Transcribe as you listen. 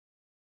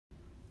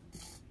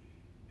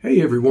Hey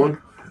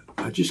everyone,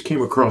 I just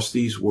came across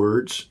these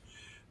words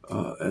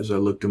as I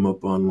looked them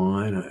up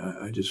online.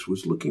 I just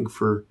was looking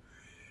for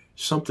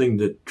something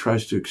that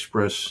tries to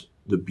express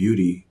the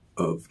beauty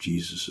of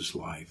Jesus's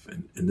life,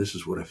 and this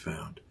is what I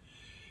found.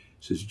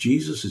 It says,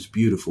 Jesus is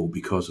beautiful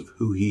because of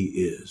who he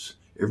is.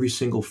 Every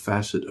single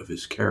facet of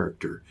his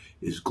character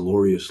is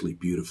gloriously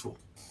beautiful.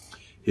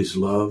 His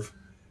love,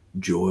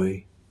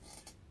 joy,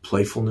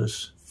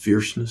 playfulness,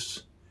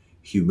 fierceness,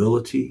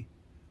 humility,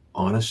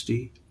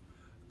 honesty,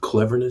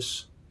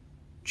 cleverness,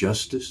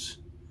 justice,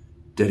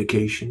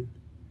 dedication,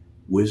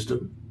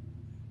 wisdom,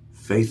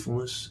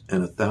 faithfulness,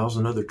 and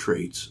 1,000 other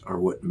traits are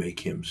what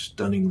make him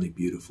stunningly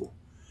beautiful.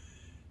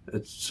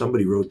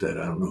 Somebody wrote that.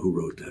 I don't know who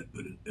wrote that,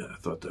 but I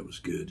thought that was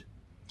good.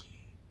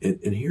 And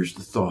here's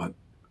the thought.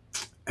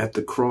 At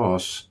the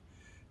cross,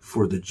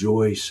 for the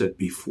joy set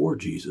before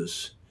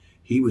Jesus,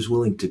 he was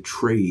willing to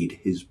trade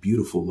his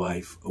beautiful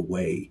life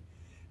away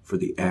for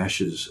the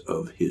ashes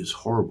of his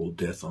horrible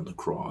death on the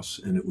cross.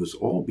 And it was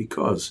all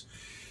because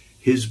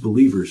his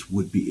believers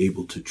would be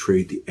able to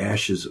trade the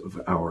ashes of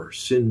our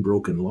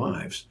sin-broken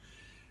lives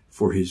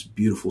for his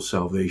beautiful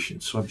salvation.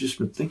 So I've just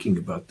been thinking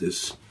about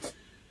this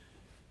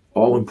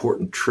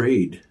all-important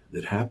trade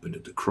that happened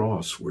at the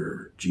cross,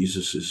 where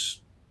Jesus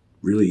is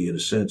really, in a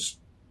sense,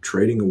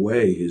 trading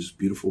away his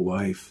beautiful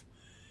life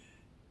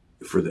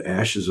for the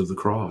ashes of the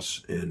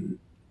cross and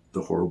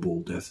the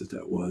horrible death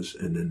that was.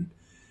 And then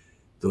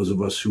those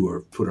of us who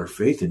are put our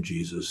faith in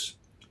Jesus,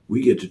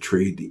 we get to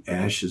trade the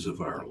ashes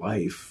of our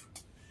life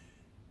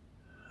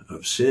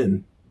of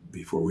sin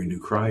before we knew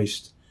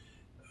Christ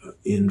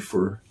in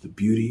for the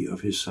beauty of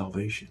his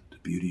salvation, the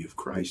beauty of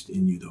Christ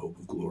in you, the hope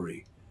of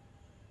glory,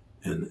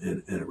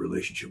 and a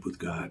relationship with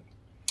God.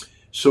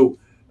 So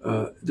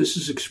this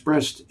is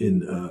expressed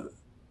in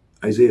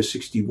Isaiah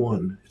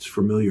 61. It's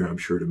familiar, I'm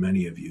sure, to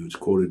many of you. It's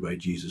quoted by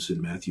Jesus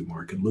in Matthew,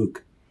 Mark, and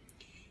Luke.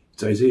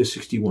 It's Isaiah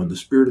 61. The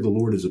Spirit of the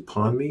Lord is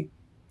upon me,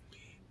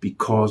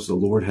 because the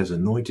Lord has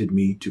anointed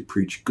me to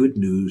preach good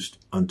news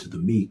unto the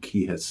meek.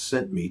 He has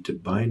sent me to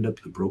bind up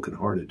the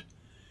brokenhearted,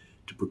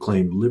 to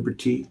proclaim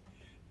liberty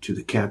to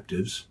the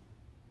captives,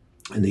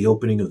 and the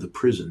opening of the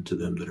prison to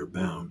them that are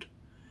bound,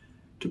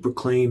 to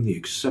proclaim the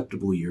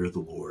acceptable year of the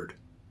Lord,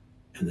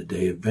 and the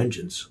day of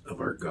vengeance of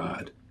our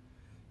God,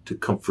 to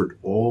comfort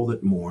all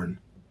that mourn,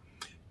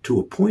 to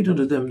appoint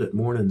unto them that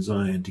mourn in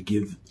Zion, to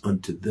give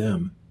unto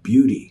them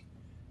beauty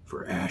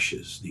for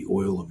ashes, the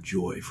oil of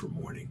joy for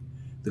mourning,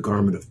 the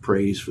garment of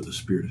praise for the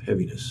spirit of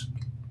heaviness,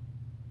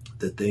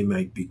 that they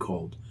might be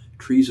called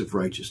trees of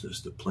righteousness,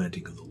 the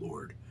planting of the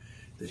Lord,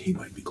 that he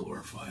might be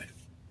glorified.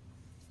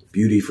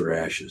 Beauty for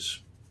ashes.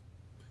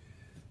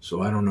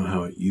 So I don't know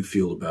how you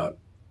feel about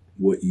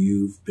what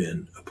you've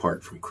been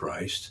apart from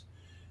Christ.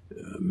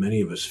 Many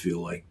of us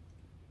feel like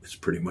it's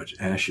pretty much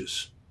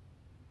ashes.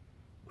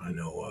 I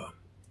know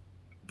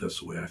that's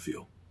the way I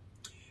feel.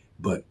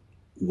 But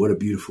what a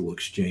beautiful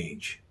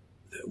exchange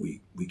that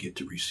we get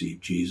to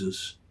receive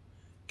Jesus,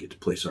 get to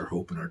place our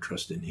hope and our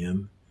trust in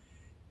him,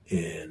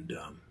 and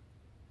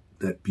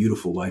that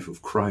beautiful life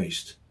of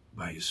Christ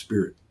by his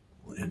Spirit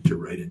will enter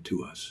right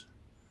into us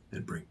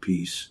and bring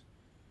peace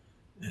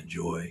and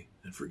joy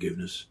and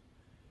forgiveness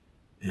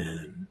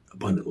and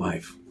abundant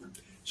life.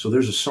 So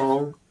there's a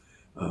song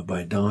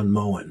by Don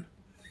Moen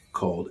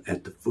called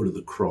At the Foot of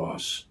the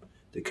Cross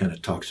that kind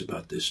of talks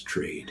about this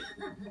trade.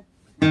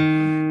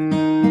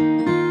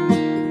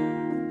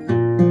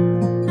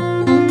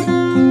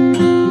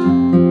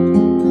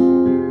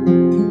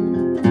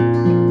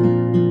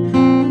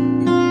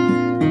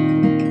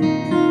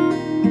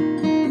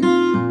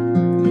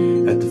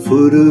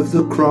 Foot of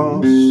the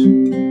cross,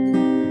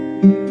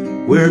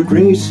 where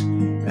grace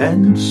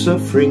and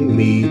suffering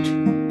meet,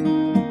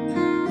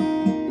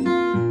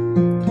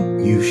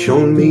 you've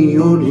shown me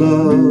your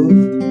love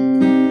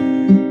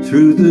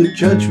through the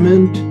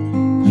judgment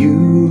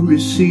you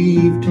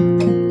received,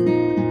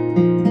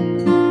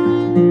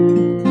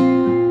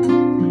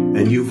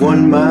 and you've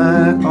won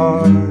my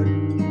heart,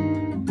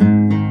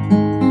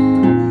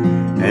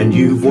 and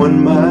you've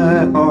won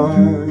my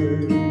heart.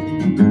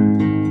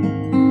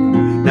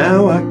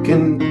 Now I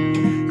can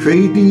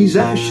trade these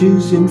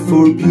ashes in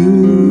for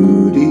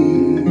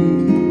beauty,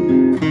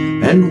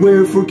 and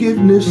wear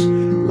forgiveness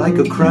like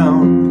a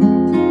crown,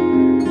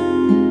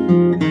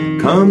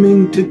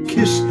 coming to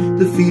kiss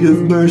the feet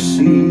of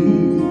mercy.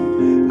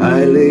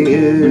 I lay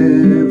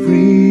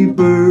every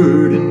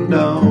burden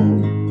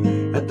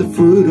down at the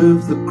foot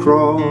of the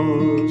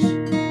cross.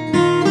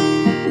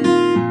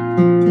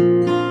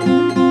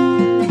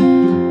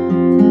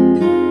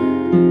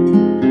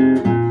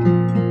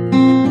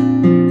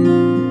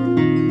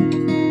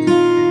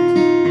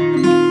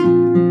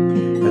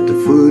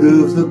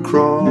 Of the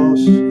cross,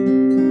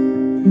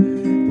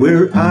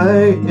 where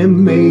I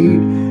am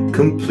made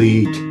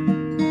complete,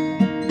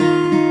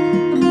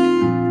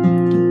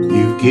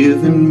 you've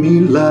given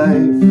me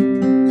life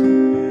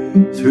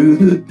through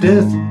the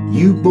death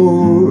you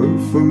bore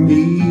for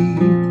me,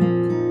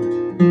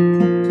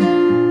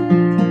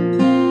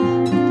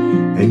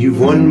 and you've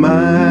won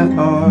my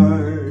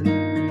heart,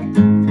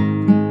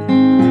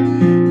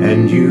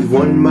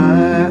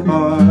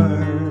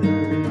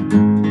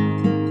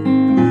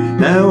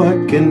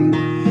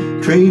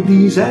 trade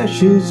these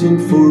ashes in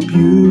for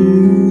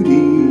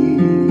beauty,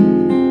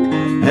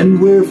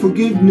 and wear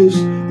forgiveness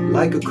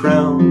like a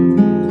crown,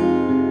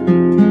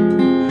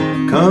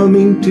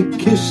 coming to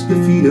kiss the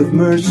feet of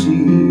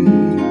mercy.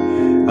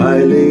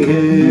 I lay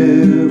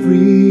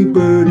every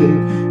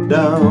burden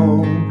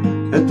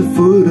down at the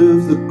foot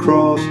of the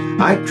cross.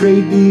 I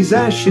trade these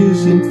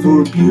ashes in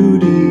for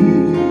beauty,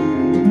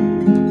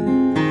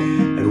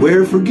 and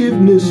wear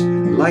forgiveness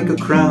like a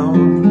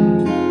crown,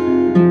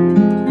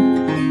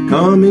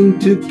 coming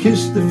to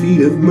kiss the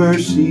feet of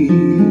mercy.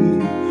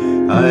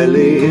 I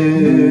lay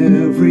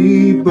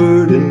every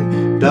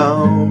burden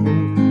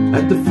down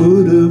at the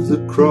foot of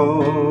the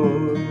cross.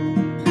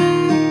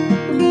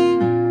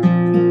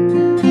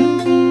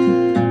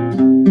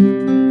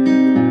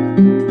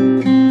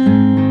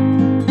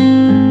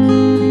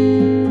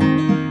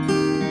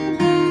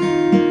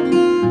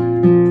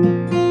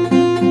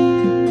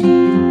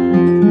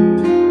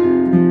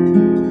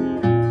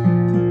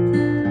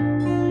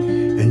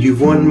 And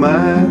you've won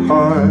my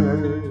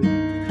heart,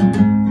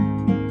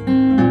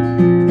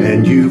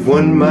 and you've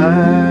won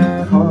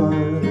my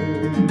heart.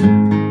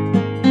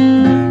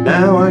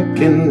 Now I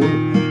can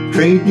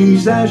trade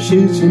these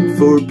ashes in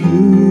for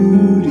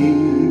beauty,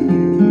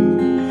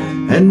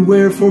 and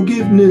wear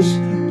forgiveness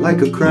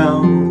like a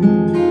crown,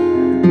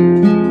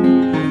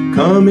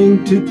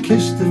 coming to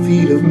kiss the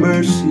feet of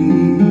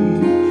mercy.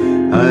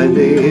 I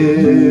lay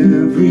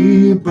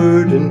every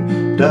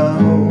burden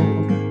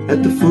down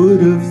at the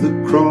foot of the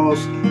cross.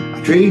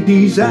 I trade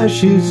these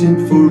ashes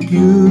in for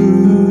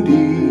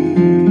beauty,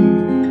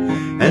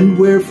 and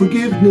wear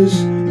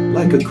forgiveness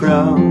like a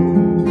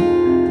crown,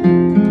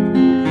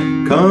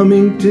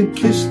 coming to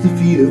kiss the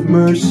feet of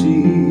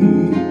mercy.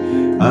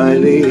 I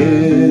lay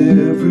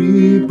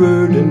every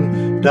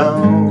burden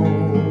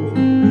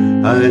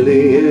down, I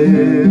lay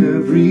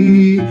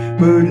every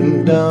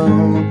burden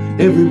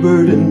down, every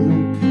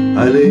burden,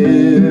 I lay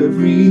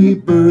every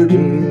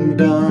burden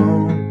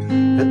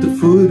down at the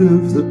foot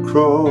of the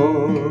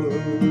cross.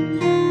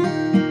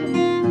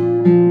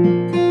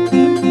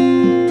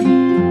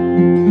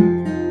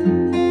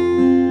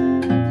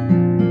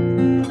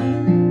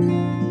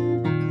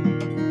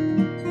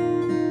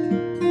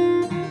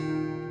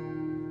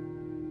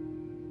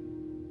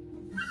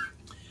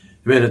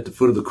 Amen. At the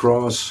foot of the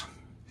cross,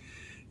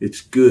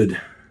 it's good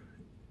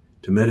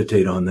to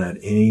meditate on that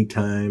any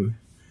time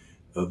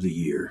of the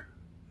year,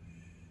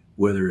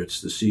 whether it's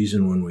the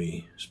season when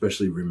we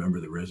especially remember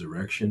the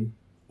resurrection,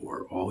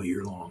 or all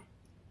year long.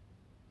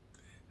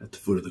 At the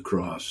foot of the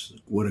cross,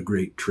 what a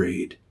great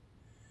trade.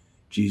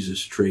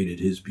 Jesus traded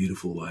his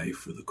beautiful life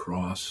for the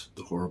cross,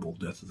 the horrible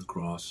death of the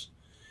cross.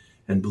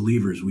 And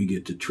believers, we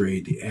get to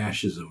trade the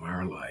ashes of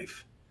our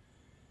life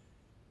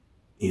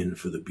in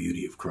for the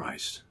beauty of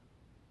Christ.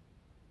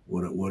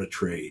 What a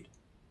trade.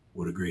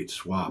 What a great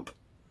swap.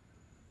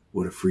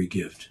 What a free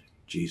gift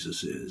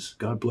Jesus is.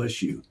 God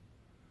bless you,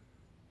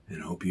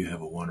 and hope you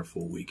have a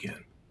wonderful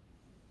weekend.